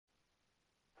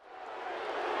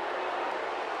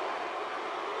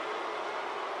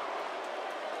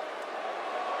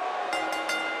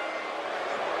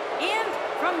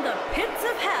from the pits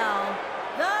of hell,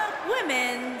 the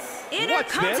Women's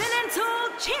Intercontinental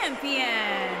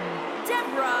Champion,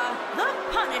 Debra the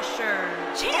Punisher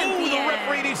Champion. Oh, the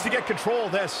referee needs to get control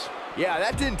of this. Yeah,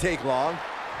 that didn't take long.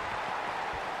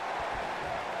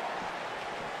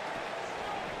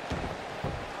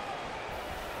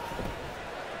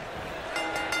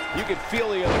 You can feel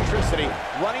the electricity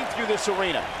running through this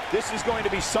arena. This is going to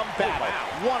be some battle.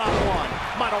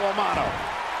 One-on-one, mano-a-mano.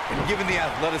 And given the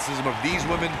athleticism of these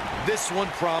women, this one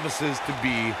promises to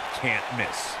be can't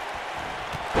miss.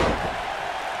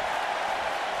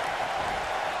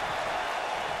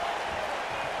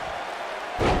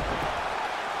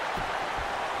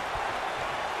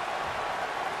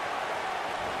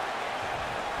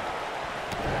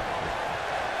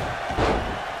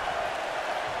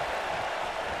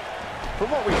 From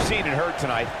what we've seen and heard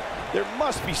tonight, there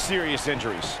must be serious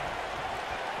injuries.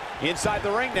 Inside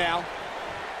the ring now.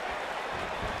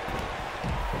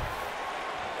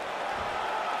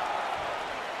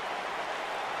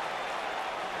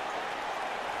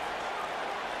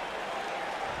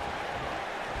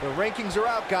 The rankings are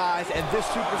out, guys, and this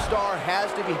superstar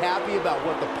has to be happy about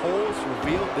what the polls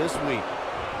revealed this week.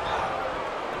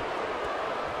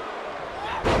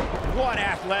 What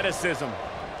athleticism.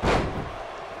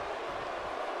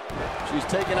 She's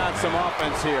taking on some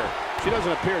offense here. She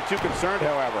doesn't appear too concerned,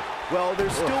 however. Well,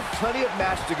 there's still plenty of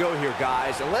match to go here,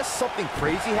 guys. Unless something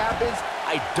crazy happens,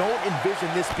 I don't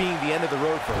envision this being the end of the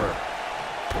road for her.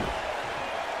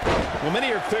 Well,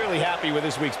 many are clearly happy with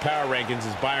this week's power rankings,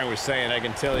 as Byron was saying. I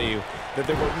can tell you that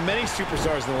there were many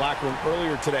superstars in the locker room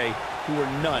earlier today who were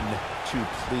none too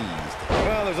pleased.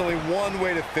 Well, there's only one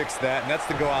way to fix that, and that's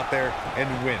to go out there and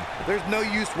win. There's no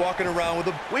use walking around with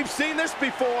a... We've seen this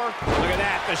before. Look at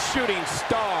that, the shooting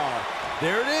star.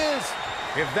 There it is.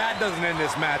 If that doesn't end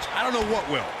this match, I don't know what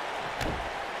will.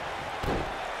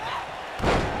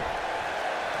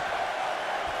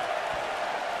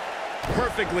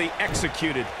 Perfectly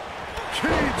executed.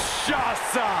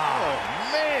 Kinshasa! Oh,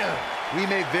 man! We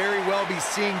may very well be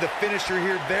seeing the finisher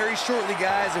here very shortly,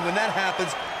 guys, and when that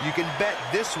happens, you can bet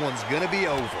this one's gonna be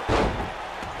over.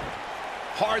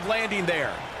 Hard landing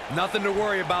there. Nothing to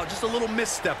worry about, just a little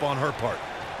misstep on her part.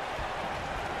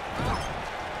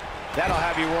 That'll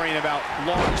have you worrying about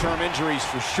long-term injuries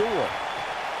for sure.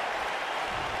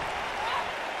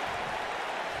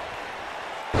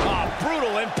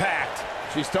 Brutal impact.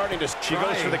 She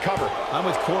goes for the cover. I'm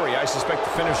with Corey. I suspect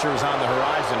the finisher is on the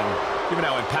horizon, and given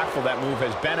how impactful that move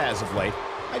has been as of late,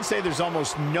 I'd say there's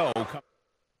almost no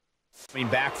coming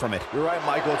back from it. You're right,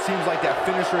 Michael. It seems like that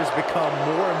finisher has become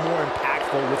more and more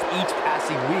impactful with each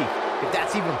passing week, if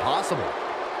that's even possible.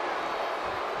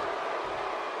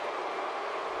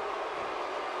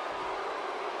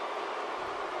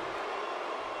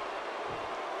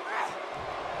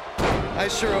 I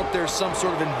sure hope there's some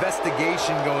sort of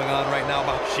investigation going on right now.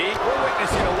 We're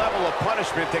witnessing a level of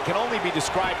punishment that can only be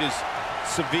described as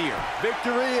severe.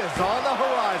 Victory is on the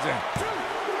horizon.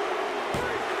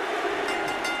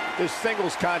 This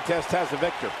singles contest has a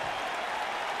victor.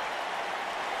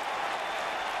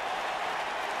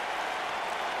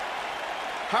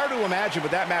 Hard to imagine,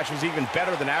 but that match was even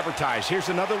better than advertised. Here's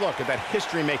another look at that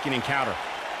history-making encounter.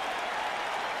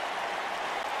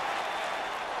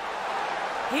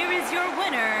 Here is your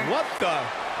winner. What the?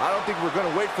 I don't think we're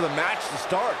going to wait for the match to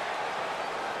start.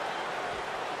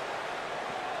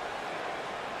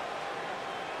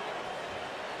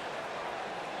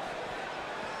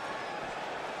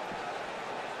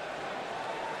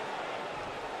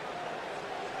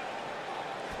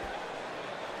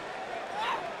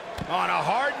 On a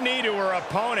hard knee to her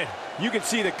opponent. You can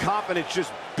see the confidence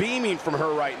just beaming from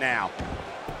her right now.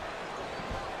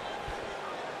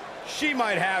 She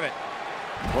might have it.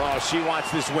 Well, she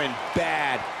wants this win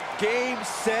bad. Game,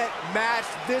 set, match.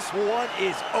 This one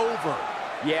is over.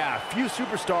 Yeah, few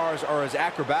superstars are as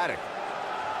acrobatic.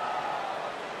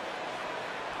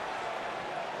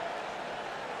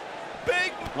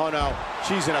 Big. Oh, no.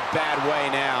 She's in a bad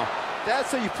way now.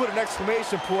 That's how you put an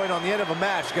exclamation point on the end of a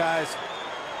match, guys.